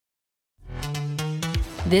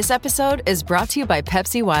This episode is brought to you by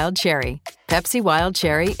Pepsi Wild Cherry. Pepsi Wild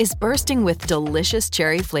Cherry is bursting with delicious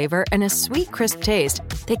cherry flavor and a sweet, crisp taste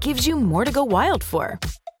that gives you more to go wild for.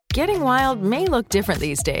 Getting wild may look different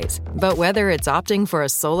these days, but whether it's opting for a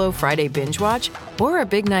solo Friday binge watch or a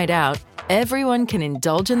big night out, everyone can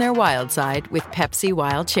indulge in their wild side with Pepsi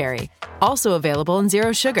Wild Cherry. Also available in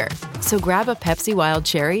Zero Sugar. So grab a Pepsi Wild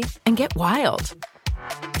Cherry and get wild.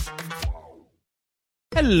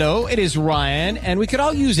 Hello, it is Ryan, and we could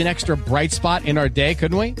all use an extra bright spot in our day,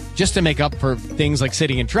 couldn't we? Just to make up for things like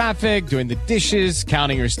sitting in traffic, doing the dishes,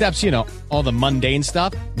 counting your steps, you know, all the mundane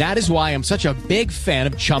stuff. That is why I'm such a big fan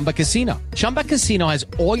of Chumba Casino. Chumba Casino has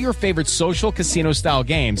all your favorite social casino-style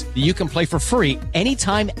games that you can play for free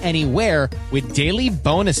anytime, anywhere with daily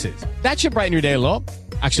bonuses. That should brighten your day a little.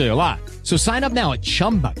 Actually, a lot. So sign up now at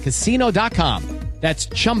ChumbaCasino.com. That's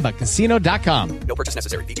ChumbaCasino.com. No purchase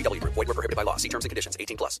necessary. VGW Group. Void where prohibited by law. See terms and conditions.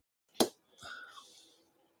 18+.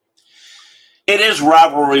 It is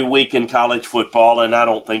rivalry week in college football, and I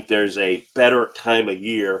don't think there's a better time of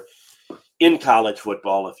year in college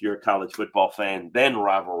football, if you're a college football fan, than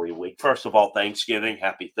rivalry week. First of all, Thanksgiving.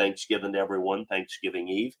 Happy Thanksgiving to everyone. Thanksgiving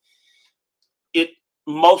Eve.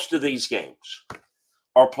 Most of these games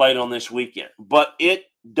are played on this weekend, but it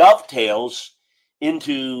dovetails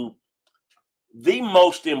into the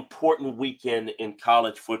most important weekend in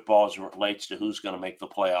college football as it relates to who's going to make the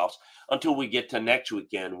playoffs until we get to next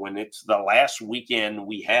weekend, when it's the last weekend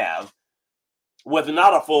we have with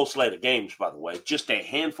not a full slate of games, by the way, just a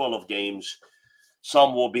handful of games.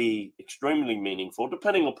 Some will be extremely meaningful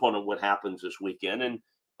depending upon what happens this weekend, and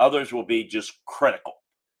others will be just critical.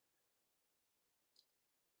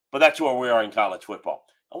 But that's where we are in college football.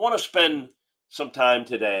 I want to spend some time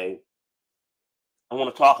today. I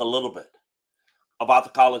want to talk a little bit about the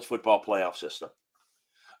college football playoff system,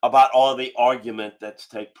 about all the argument that's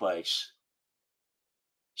take place.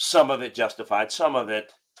 Some of it justified, some of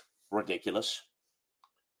it ridiculous.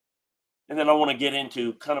 And then I want to get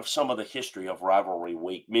into kind of some of the history of rivalry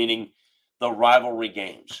week, meaning the rivalry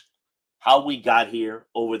games, how we got here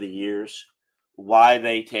over the years, why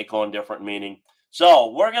they take on different meaning.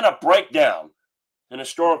 So we're going to break down an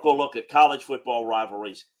historical look at college football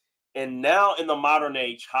rivalries, and now in the modern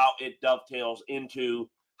age, how it dovetails into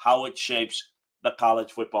how it shapes the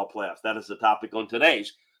college football playoffs. That is the topic on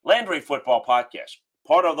today's Landry Football Podcast,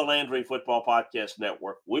 part of the Landry Football Podcast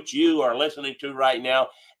Network, which you are listening to right now.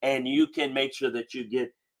 And you can make sure that you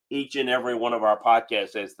get each and every one of our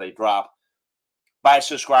podcasts as they drop by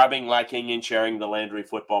subscribing, liking, and sharing the Landry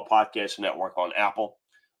Football Podcast Network on Apple,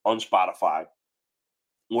 on Spotify,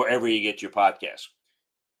 wherever you get your podcasts.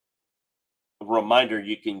 A reminder,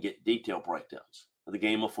 you can get detailed breakdowns of the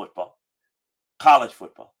game of football, college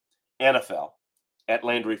football, NFL at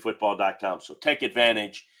LandryFootball.com. So take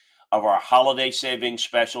advantage of our holiday savings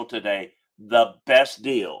special today, the best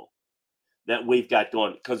deal that we've got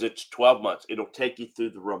going, because it's 12 months. It'll take you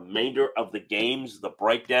through the remainder of the games, the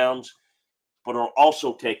breakdowns, but it'll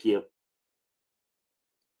also take you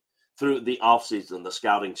through the offseason, the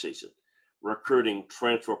scouting season, recruiting,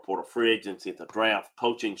 transfer portal, free agency, the draft,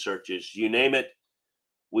 coaching searches, you name it.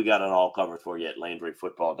 We got it all covered for you at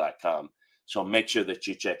LandryFootball.com. So make sure that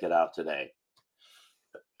you check it out today.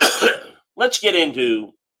 Let's get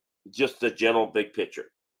into just the general big picture,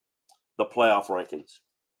 the playoff rankings,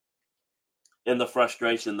 and the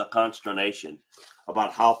frustration, the consternation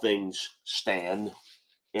about how things stand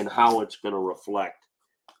and how it's going to reflect.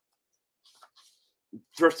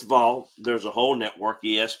 First of all, there's a whole network,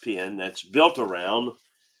 ESPN, that's built around,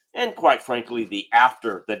 and quite frankly, the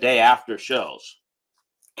day after shows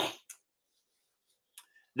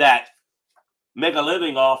that make a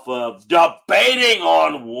living off of debating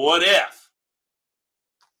on what if.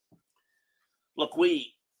 Look,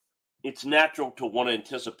 it's natural to want to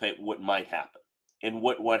anticipate what might happen and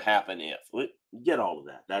what happen if. We get all of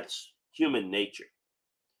that. That's human nature.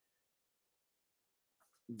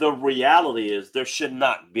 The reality is there should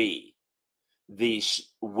not be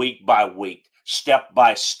these week by week, step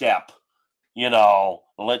by step,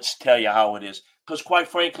 let's tell you how it is. Because quite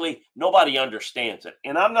frankly, nobody understands it.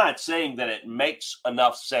 And I'm not saying that it makes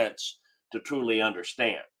enough sense to truly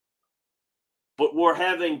understand. But we're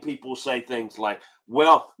having people say things like,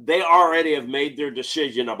 well, they already have made their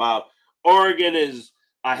decision about Oregon is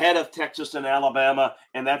ahead of Texas and Alabama,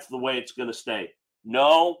 and that's the way it's going to stay.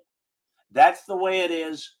 No, that's the way it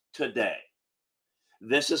is today.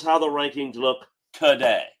 This is how the rankings look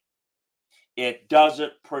today. It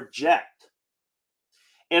doesn't project.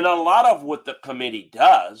 And a lot of what the committee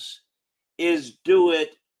does is do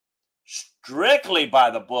it strictly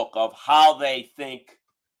by the book of how they think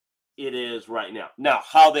it is right now. Now,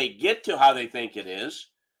 how they get to how they think it is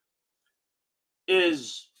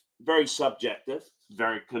very subjective,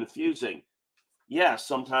 very confusing. Yes,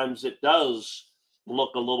 sometimes it does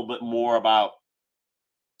look a little bit more about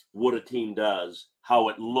what a team does, how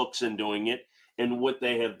it looks in doing it, and what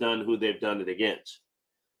they have done, who they've done it against.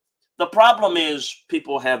 The problem is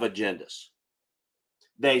people have agendas.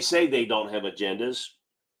 They say they don't have agendas,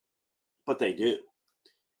 but they do.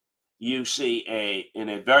 You see in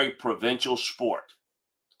a very provincial sport,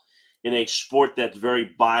 in a sport that's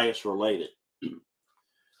very bias related,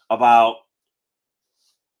 about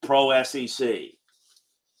pro SEC,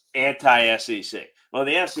 anti-SEC. Well,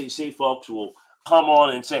 the SEC folks will come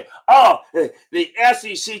on and say, oh, the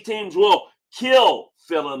SEC teams will kill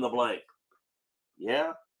fill in the blank.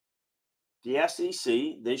 Yeah, the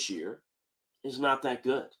SEC this year is not that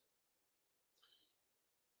good.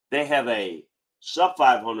 They have a sub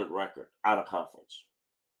 500 record out of conference.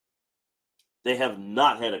 They have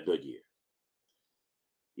not had a good year.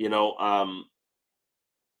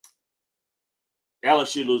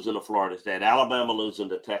 LSU losing to Florida State, Alabama losing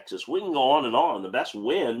to Texas. We can go on and on. The best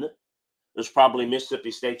win was probably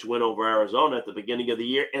Mississippi State's win over Arizona at the beginning of the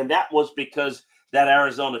year, and that was because that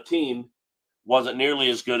Arizona team wasn't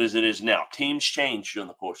nearly as good as it is now. Teams change during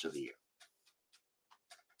the course of the year.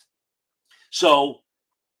 So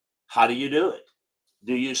how do you do it?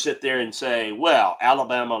 Do you sit there and say, well,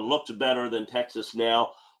 Alabama looks better than Texas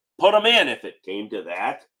now, put them in if it came to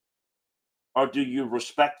that? Or do you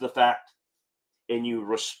respect the fact and you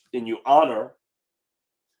honor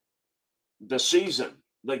the season,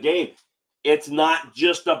 the game? It's not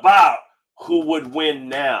just about who would win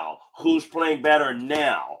now, who's playing better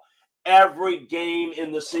now. Every game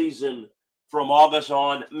in the season from August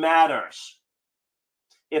on matters.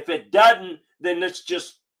 If it doesn't, then let's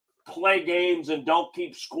just play games and don't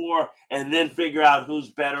keep score and then figure out who's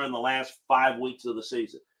better in the last 5 weeks of the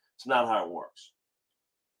season. It's not how it works.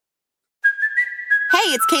 Hey,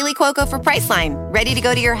 it's Kaylee Cuoco for Priceline. Ready to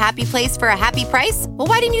go to your happy place for a happy price? Well,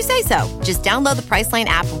 why didn't you say so? Just download the Priceline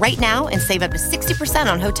app right now and save up to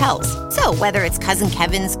 60% on hotels. So whether it's Cousin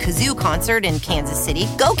Kevin's Kazoo Concert in Kansas City,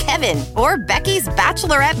 go Kevin, or Becky's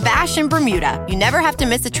Bachelorette Bash in Bermuda, you never have to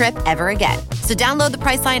miss a trip ever again. So download the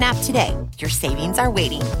Priceline app today. Your savings are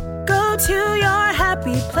waiting. Go to your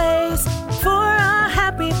happy place for a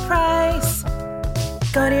happy price.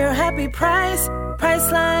 Go to your happy price,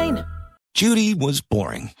 Priceline. Judy was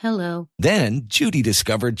boring. Hello. Then Judy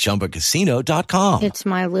discovered ChumbaCasino.com. It's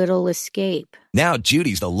my little escape. Now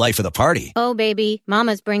Judy's the life of the party. Oh, baby,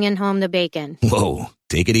 mama's bringing home the bacon. Whoa,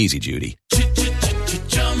 take it easy, Judy.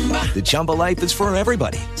 The Chumba life is for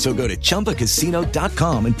everybody. So go to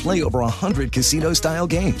ChumbaCasino.com and play over 100 casino-style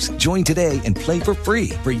games. Join today and play for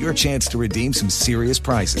free for your chance to redeem some serious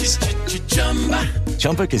prizes.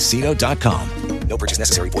 ChumbaCasino.com. No purchase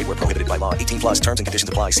necessary. Void where prohibited by law. 18 plus terms and conditions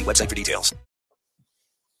apply. See website for details.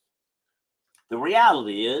 The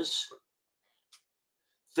reality is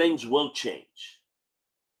things will change.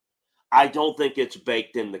 I don't think it's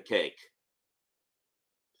baked in the cake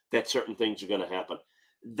that certain things are going to happen.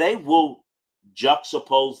 They will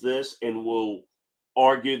juxtapose this and will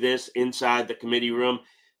argue this inside the committee room.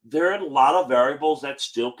 There are a lot of variables that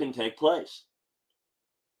still can take place.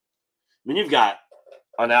 I mean, you've got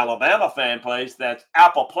an Alabama fan base that's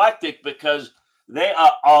apoplectic because they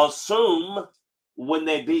assume when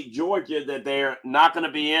they beat Georgia that they're not going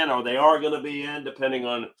to be in or they are going to be in, depending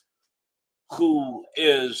on who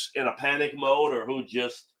is in a panic mode or who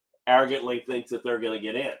just arrogantly thinks that they're going to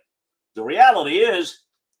get in. The reality is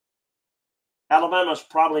Alabama's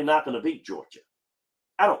probably not going to beat Georgia.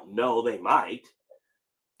 I don't know, they might,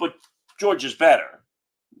 but Georgia's better.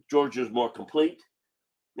 Georgia's more complete.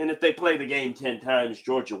 And if they play the game 10 times,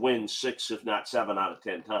 Georgia wins 6, if not 7 out of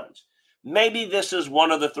 10 times. Maybe this is one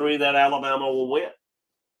of the 3 that Alabama will win.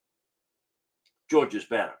 Georgia's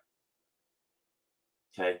better.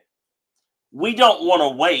 Okay? We don't want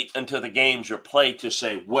to wait until the games are played to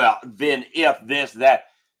say, well, then if this, that.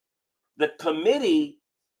 The committee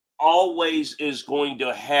always is going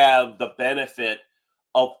to have the benefit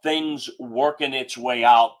of things working its way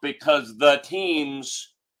out because the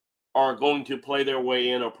teams are going to play their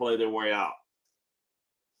way in or play their way out.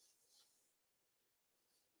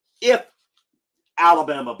 If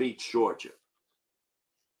Alabama beats Georgia,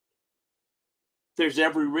 there's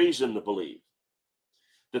every reason to believe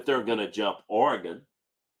that they're going to jump Oregon.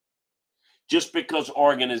 Just because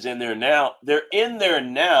Oregon is in there now, they're in there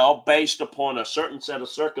now based upon a certain set of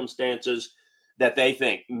circumstances that they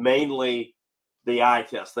think, mainly the eye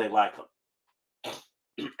test, they like them.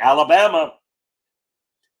 Alabama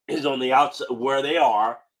is on the outside where they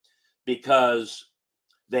are because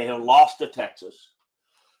They have lost to Texas,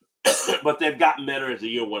 but they've gotten better as the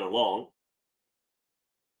year went along.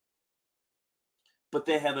 But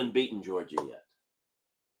they haven't beaten Georgia yet.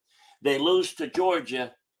 They lose to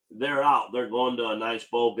Georgia, they're out. They're going to a nice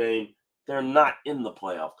bowl game. They're not in the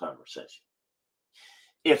playoff conversation.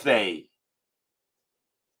 If they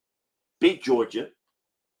beat Georgia,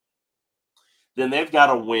 then they've got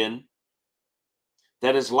a win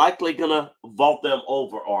that is likely going to vault them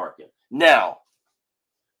over Oregon. Now,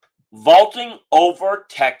 vaulting over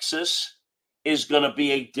Texas is going to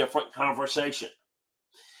be a different conversation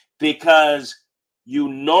because you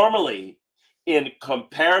normally, in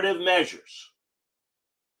comparative measures,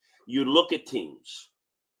 you look at teams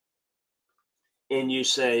and you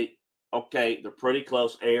say, okay, they're pretty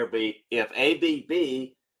close, A or B. If A, B,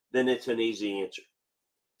 B, then it's an easy answer.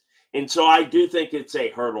 And so I do think it's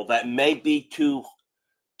a hurdle that may be too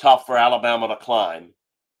tough for Alabama to climb,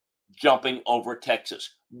 jumping over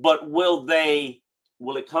Texas. But will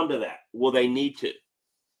it come to that? Will they need to?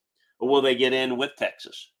 Or will they get in with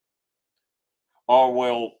Texas? Or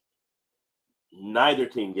will neither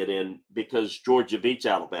team get in because Georgia beats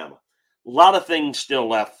Alabama? A lot of things still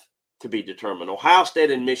left to be determined. Ohio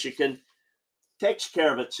State and Michigan takes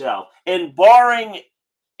care of itself. And barring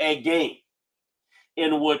a game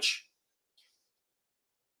in which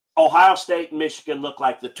Ohio State and Michigan look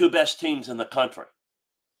like the two best teams in the country,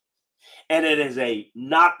 and it is a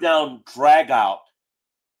knockdown, drag-out,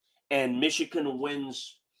 and Michigan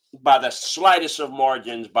wins by the slightest of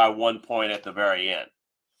margins by 1 point at the very end.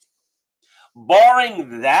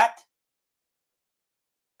 Barring that,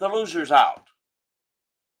 the loser's out.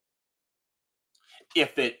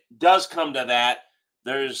 If it does come to that,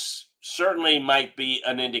 there's certainly might be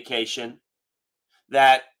an indication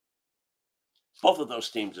that both of those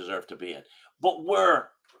teams deserve to be in. But we're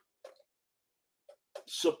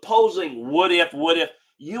supposing what if,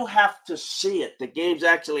 you have to see it. The games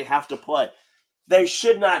actually have to play. There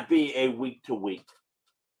should not be a week-to-week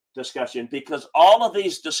discussion because all of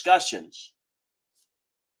these discussions,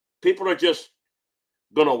 people are just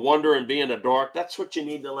going to wonder and be in the dark. That's what you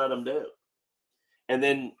need to let them do. And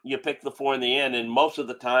then you pick the four in the end, and most of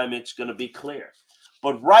the time it's going to be clear.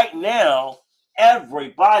 But right now,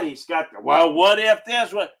 everybody's got, well, what if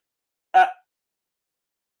this? What?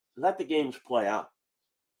 Let the games play out.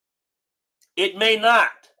 It may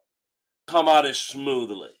not come out as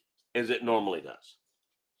smoothly as it normally does.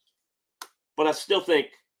 But I still think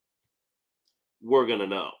we're going to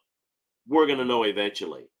know. We're going to know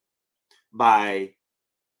eventually by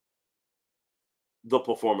the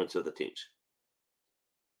performance of the teams.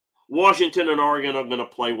 Washington and Oregon are going to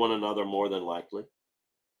play one another more than likely.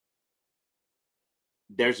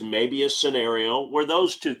 There's maybe a scenario where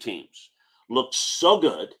those two teams look so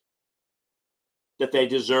good that they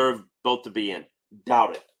deserve both to be in.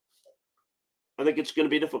 Doubt it. I think it's going to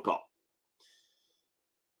be difficult.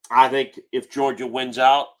 I think if Georgia wins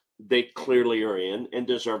out, they clearly are in, and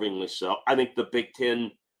deservingly so. I think the Big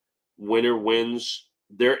Ten winner wins,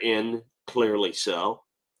 they're in, clearly so.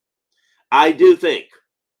 I do think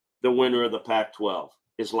the winner of the Pac-12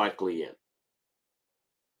 is likely in.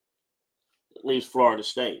 At least Florida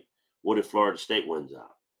State. What if Florida State wins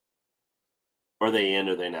out? Are they in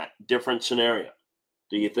or are they not? Different scenario.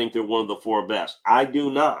 Do you think they're one of the four best? I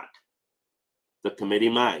do not. The committee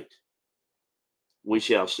might. We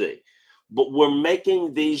shall see. But we're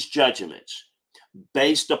making these judgments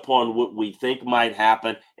based upon what we think might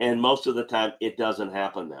happen, and most of the time it doesn't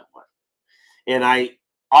happen that way. And I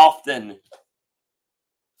often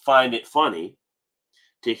find it funny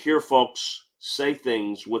to hear folks say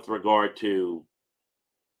things with regard to.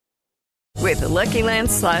 With the Lucky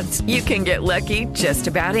Land Slots, you can get lucky just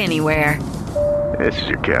about anywhere. This is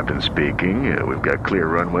your captain speaking. We've got clear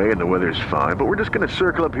runway and the weather's fine, but we're just going to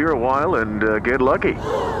circle up here a while and get lucky.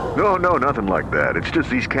 No, nothing like that. It's just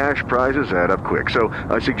these cash prizes add up quick. So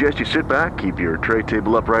I suggest you sit back, keep your tray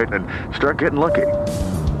table upright, and start getting lucky.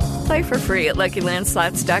 Play for free at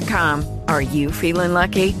LuckyLandSlots.com. Are you feeling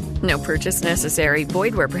lucky? No purchase necessary.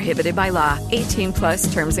 Void where prohibited by law. 18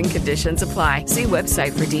 plus terms and conditions apply. See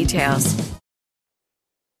website for details.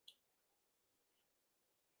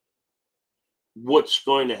 What's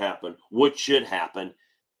going to happen, what should happen,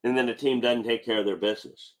 and then the team doesn't take care of their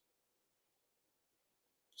business.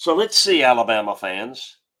 So let's see, Alabama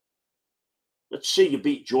fans. Let's see you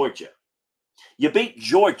beat Georgia. You beat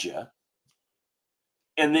Georgia,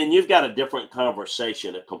 and then you've got a different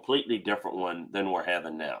conversation, a completely different one than we're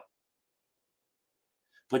having now.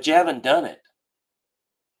 But you haven't done it.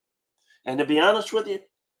 And to be honest with you,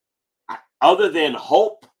 other than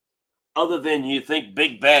hope, other than you think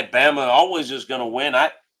big bad Bama always is going to win,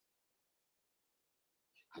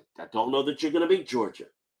 I don't know that you're going to beat Georgia.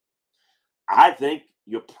 I think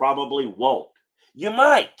you probably won't. You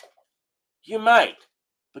might,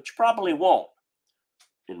 but you probably won't.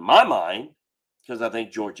 In my mind, because I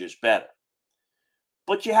think Georgia is better.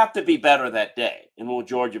 But you have to be better that day. And will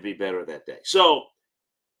Georgia be better that day? So,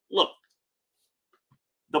 look,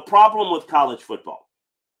 the problem with college football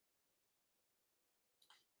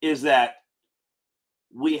is that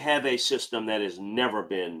we have a system that has never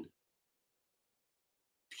been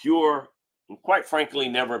pure and, quite frankly,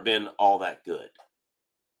 never been all that good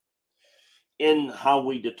in how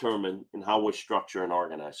we determine and how we structure and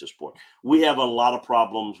organize the sport. We have a lot of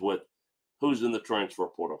problems with who's in the transfer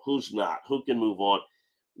portal, who's not, who can move on.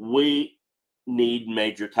 We need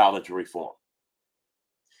major college reform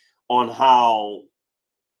on how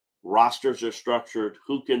rosters are structured,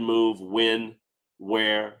 who can move, when,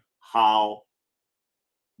 where, how,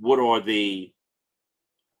 what are the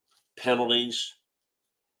penalties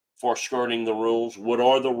for skirting the rules, what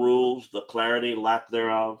are the rules, the clarity, lack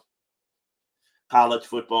thereof. College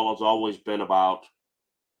football has always been about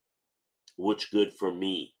what's good for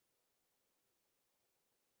me.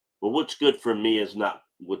 But what's good for me is not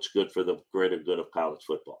what's good for the greater good of college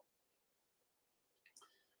football.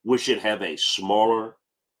 We should have a smaller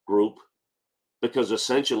group because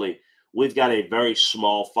essentially we've got a very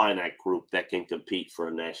small, finite group that can compete for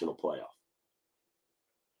a national playoff.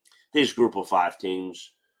 These group of 5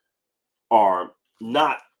 teams are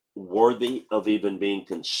not worthy of even being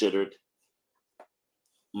considered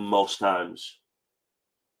most times,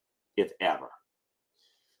 if ever.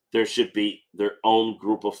 There should be their own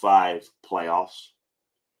group of 5 playoffs.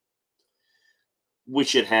 We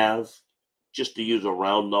should have, just to use a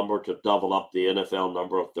round number to double up the NFL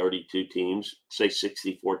number of 32 teams, say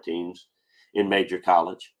 64 teams in major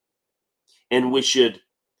college. And we should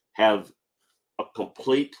have a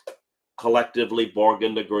complete, collectively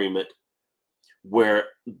bargained agreement where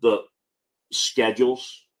the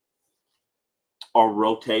schedules are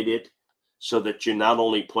rotated so that you not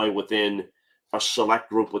only play within a select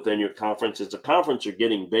group within your conference. As the conference are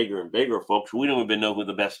getting bigger and bigger, folks, we don't even know who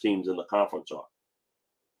the best teams in the conference are.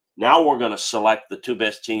 Now we're going to select the 2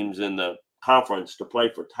 best teams in the conference to play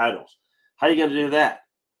for titles. How are you going to do that?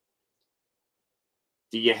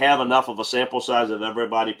 Do you have enough of a sample size of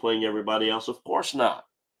everybody playing everybody else? Of course not.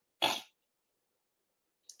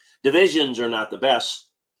 Divisions are not the best,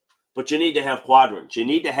 but you need to have quadrants. You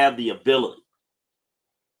need to have the ability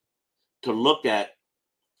to look at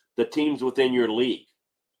the teams within your league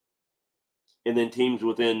and then teams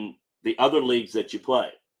within the other leagues that you play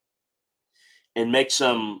and make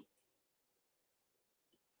some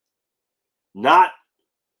not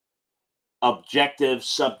objective,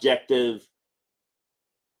 subjective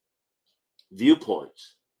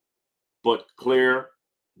viewpoints, but clear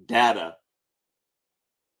data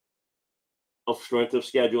of strength of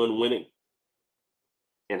schedule and winning.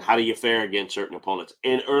 And how do you fare against certain opponents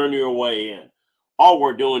and earn your way in? All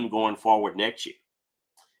we're doing going forward next year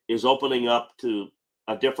is opening up to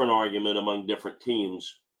a different argument among different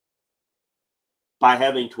teams by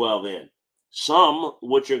having 12 in. Some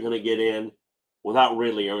which are going to get in without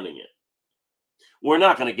really earning it. We're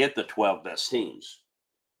not going to get the 12 best teams.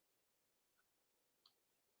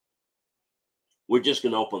 We're just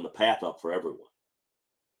going to open the path up for everyone.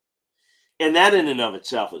 And that in and of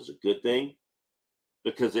itself is a good thing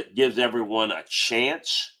because it gives everyone a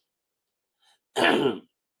chance. But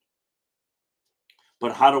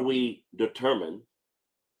how do we determine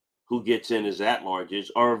who gets in as at-larges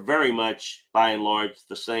are very much, by and large,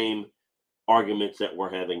 the same arguments that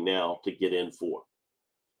we're having now to get in for.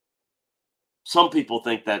 Some people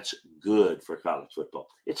think that's good for college football.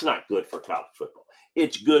 It's not good for college football.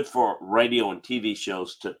 It's good for radio and TV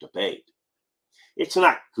shows to debate. It's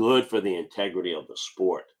not good for the integrity of the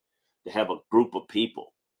sport to have a group of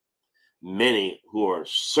people, many who are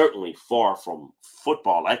certainly far from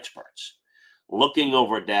football experts, looking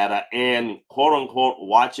over data and quote-unquote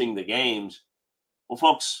watching the games. Well,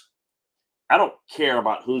 folks, I don't care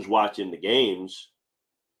about who's watching the games.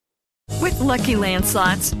 With Lucky Land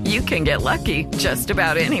Slots, you can get lucky just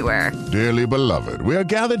about anywhere. Dearly beloved, we are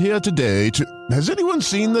gathered here today to... Has anyone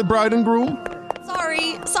seen the bride and groom?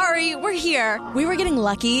 Sorry, we're here. We were getting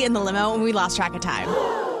lucky in the limo and we lost track of time.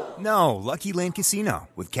 No, Lucky Land Casino,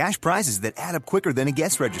 with cash prizes that add up quicker than a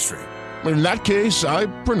guest registry. In that case, I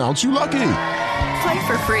pronounce you lucky. Play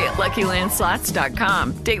for free at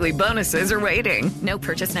LuckyLandSlots.com. Daily bonuses are waiting. No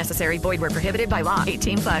purchase necessary. Void where prohibited by law.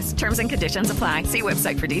 18+. Terms and conditions apply. See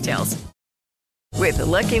website for details. With the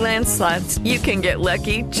Lucky Land Slots, you can get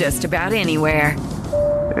lucky just about anywhere.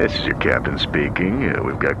 This is your captain speaking.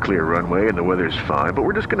 We've got clear runway and the weather's fine, but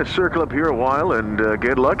we're just going to circle up here a while and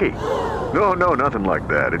get lucky. No, nothing like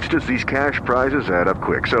that. It's just these cash prizes add up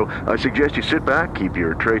quick. So I suggest you sit back, keep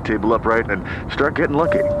your tray table upright, and start getting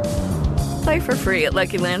lucky. Play for free at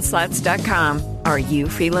LuckyLandSlots.com. Are you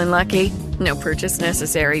feeling lucky? No purchase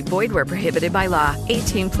necessary. Void where prohibited by law.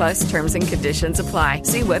 18 plus terms and conditions apply.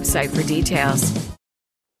 See website for details.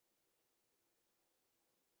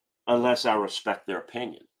 Unless I respect their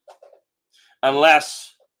opinion.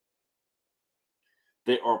 Unless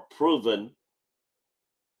they are proven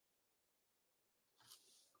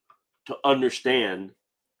to understand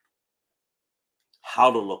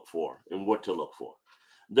how to look for and what to look for.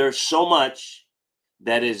 There's so much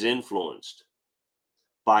that is influenced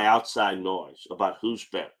by outside noise about who's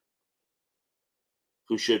better,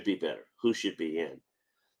 who should be better, who should be in,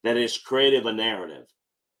 that is creative a narrative,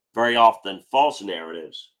 very often false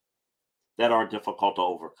narratives that are difficult to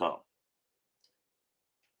overcome.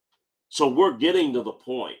 So we're getting to the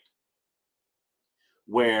point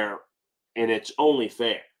where, and it's only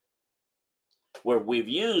fair, where we've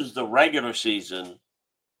used the regular season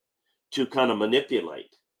to kind of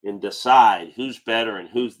manipulate and decide who's better and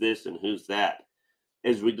who's this and who's that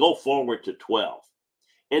as we go forward to 12.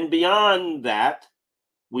 And beyond that,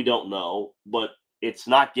 we don't know, but it's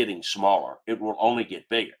not getting smaller. It will only get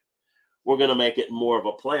bigger. We're going to make it more of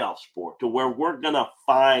a playoff sport to where we're going to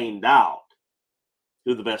find out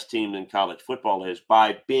who the best team in college football is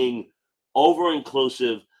by being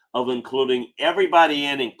over-inclusive of including everybody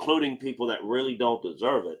in, including people that really don't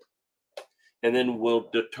deserve it. And then we'll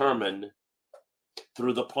determine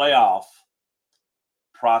through the playoff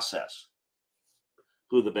process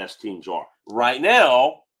who the best teams are. Right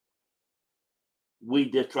now,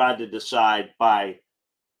 we tried to decide by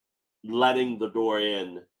letting the door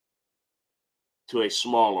in to a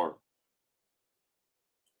smaller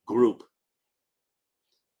group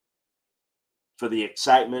for the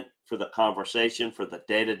excitement, for the conversation, for the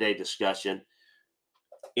day-to-day discussion.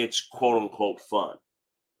 It's quote-unquote fun.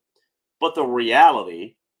 But the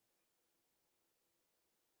reality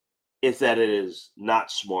is that it is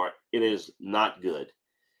not smart. It is not good.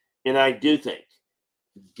 And I do think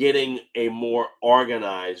getting a more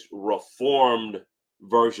organized, reformed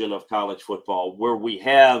version of college football where we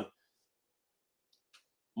have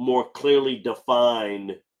more clearly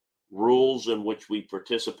defined rules in which we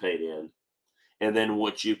participate in, and then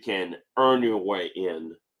what you can earn your way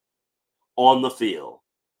in on the field.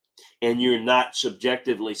 And you're not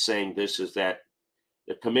subjectively saying this is that.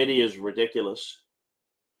 The committee is ridiculous.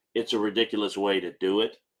 It's a ridiculous way to do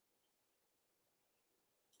it.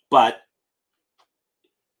 But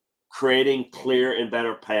creating clear and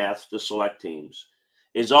better paths to select teams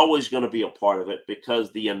is always going to be a part of it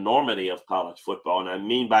because the enormity of college football, and I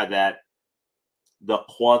mean by that the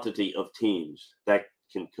quantity of teams that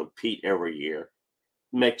can compete every year,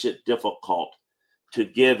 makes it difficult to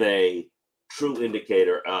give a true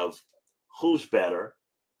indicator of who's better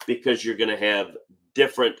because you're going to have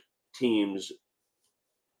different teams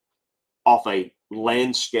off a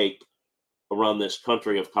landscape around this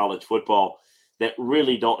country of college football that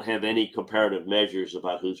really don't have any comparative measures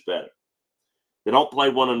about who's better. They don't play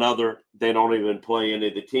one another. They don't even play any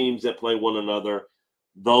of the teams that play one another.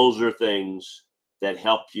 Those are things that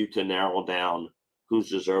help you to narrow down who's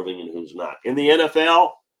deserving and who's not. In the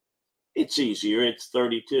NFL, it's easier. It's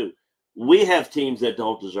 32. We have teams that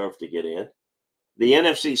don't deserve to get in. The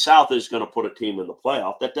NFC South is going to put a team in the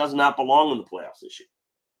playoff that does not belong in the playoffs this year.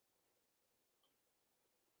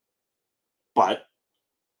 But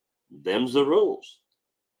them's the rules.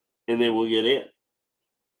 And then we'll get in.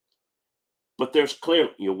 But there's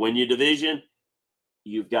clearly, you win your division,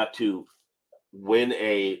 you've got to win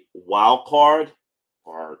a wild card,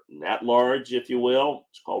 or at large, if you will.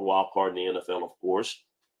 It's called wild card in the NFL, of course,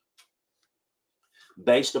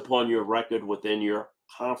 based upon your record within your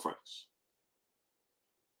conference.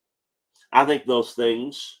 I think those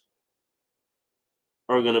things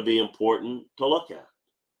are going to be important to look at.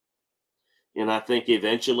 And I think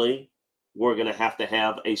eventually we're going to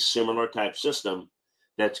have a similar type system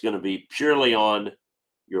that's going to be purely on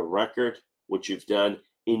your record, what you've done,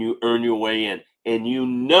 and you earn your way in. And you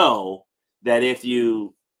know that if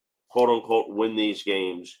you, quote unquote, win these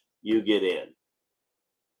games, you get in.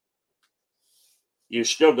 You're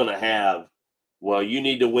still going to have, well, you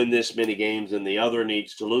need to win this many games and the other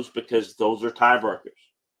needs to lose because those are tiebreakers.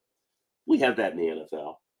 We have that in the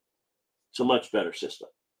NFL. It's a much better system.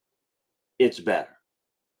 It's better.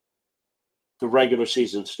 The regular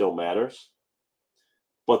season still matters,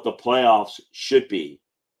 but the playoffs should be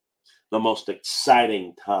the most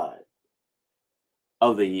exciting time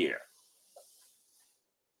of the year.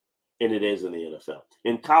 and it is in the NFL.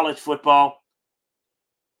 In college football,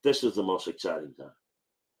 this is the most exciting time.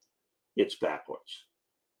 It's backwards.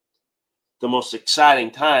 The most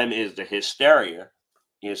exciting time is the hysteria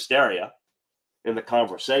in the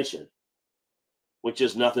conversation, which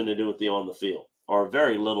has nothing to do with the on the field, or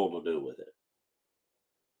very little to do with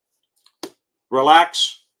it.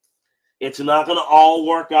 Relax. It's not going to all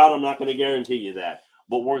work out. I'm not going to guarantee you that,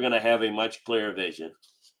 but we're going to have a much clearer vision.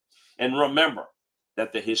 And remember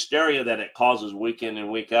that the hysteria that it causes week in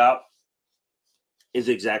and week out is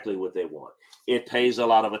exactly what they want. It pays a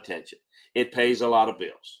lot of attention. It pays a lot of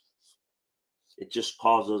bills. It just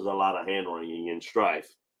causes a lot of hand-wringing and strife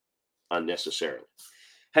unnecessarily.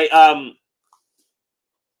 Hey,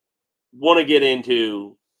 want to get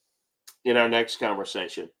into, in our next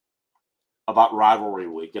conversation, about rivalry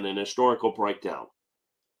week and an historical breakdown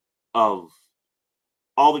of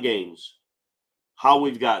all the games, how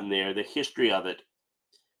we've gotten there, the history of it,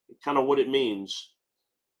 kind of what it means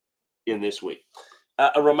in this week.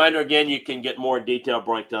 A reminder again, you can get more detailed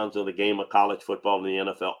breakdowns of the game of college football in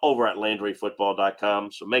the NFL over at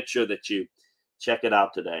LandryFootball.com. So make sure that you check it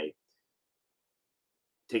out today.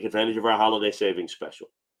 Take advantage of our holiday savings special.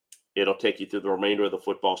 It'll take you through the remainder of the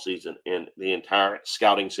football season and the entire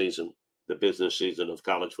scouting season, the business season of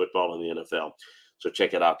college football in the NFL. So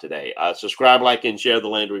check it out today. Subscribe, like, and share the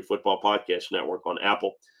Landry Football Podcast Network on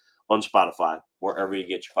Apple, on Spotify, wherever you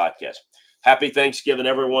get your podcast. Happy Thanksgiving,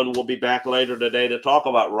 everyone. We'll be back later today to talk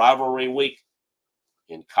about rivalry week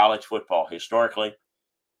in college football. Historically,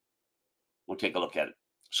 we'll take a look at it.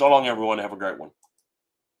 So long, everyone. Have a great one.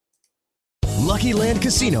 Lucky Land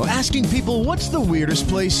Casino, asking people, what's the weirdest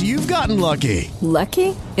place you've gotten lucky?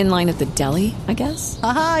 Lucky? In line at the deli, I guess?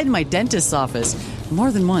 Aha, in my dentist's office.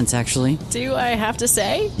 More than once, actually. Do I have to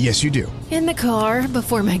say? Yes, you do. In the car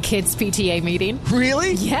before my kids' PTA meeting.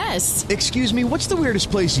 Really? Yes. Excuse me, what's the weirdest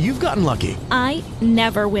place you've gotten lucky? I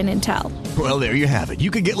never win and tell. Well, there you have it. You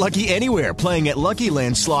can get lucky anywhere, playing at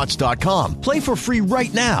LuckyLandSlots.com. Play for free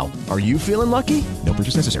right now. Are you feeling lucky? No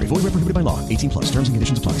purchase necessary. Void where prohibited by law. 18+. Terms and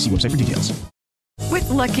conditions apply. See website for details. With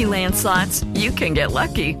Lucky Land Slots, you can get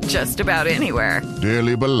lucky just about anywhere.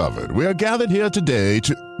 Dearly beloved, we are gathered here today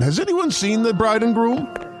to... Has anyone seen the bride and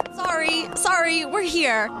groom? Sorry, we're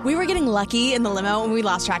here. We were getting lucky in the limo and we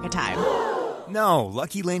lost track of time. No,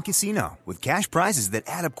 Lucky Land Casino, with cash prizes that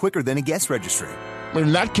add up quicker than a guest registry.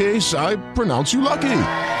 In that case, I pronounce you lucky.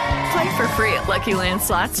 Play for free at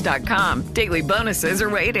LuckyLandSlots.com. Daily bonuses are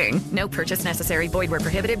waiting. No purchase necessary. Void where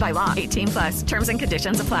prohibited by law. 18+. Terms and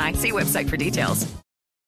conditions apply. See website for details.